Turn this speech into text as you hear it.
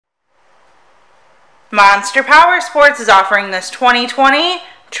Monster Powersports is offering this 2020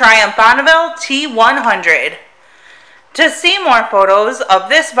 Triumph Bonneville T100. To see more photos of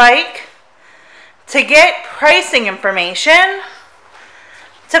this bike, to get pricing information,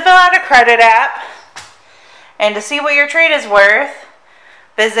 to fill out a credit app, and to see what your trade is worth,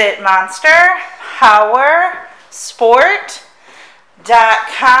 visit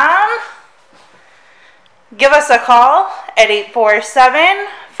monsterpowersport.com. Give us a call at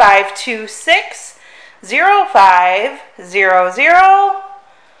 847-526-0500,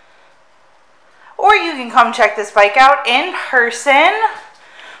 or you can come check this bike out in person.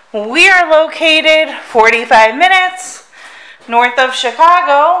 We are located 45 minutes north of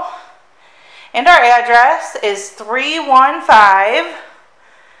Chicago, and our address is 315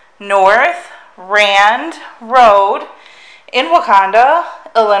 North Rand Road in Wauconda,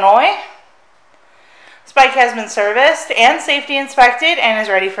 Illinois. This bike has been serviced and safety inspected and is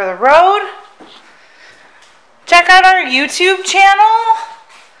ready for the road. Check out our YouTube channel.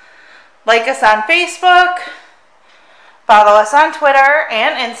 Like us on Facebook. Follow us on Twitter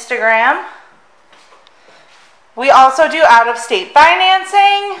and Instagram. We also do out-of-state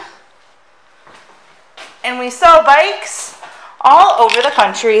financing. And we sell bikes all over the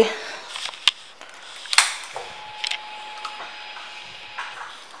country.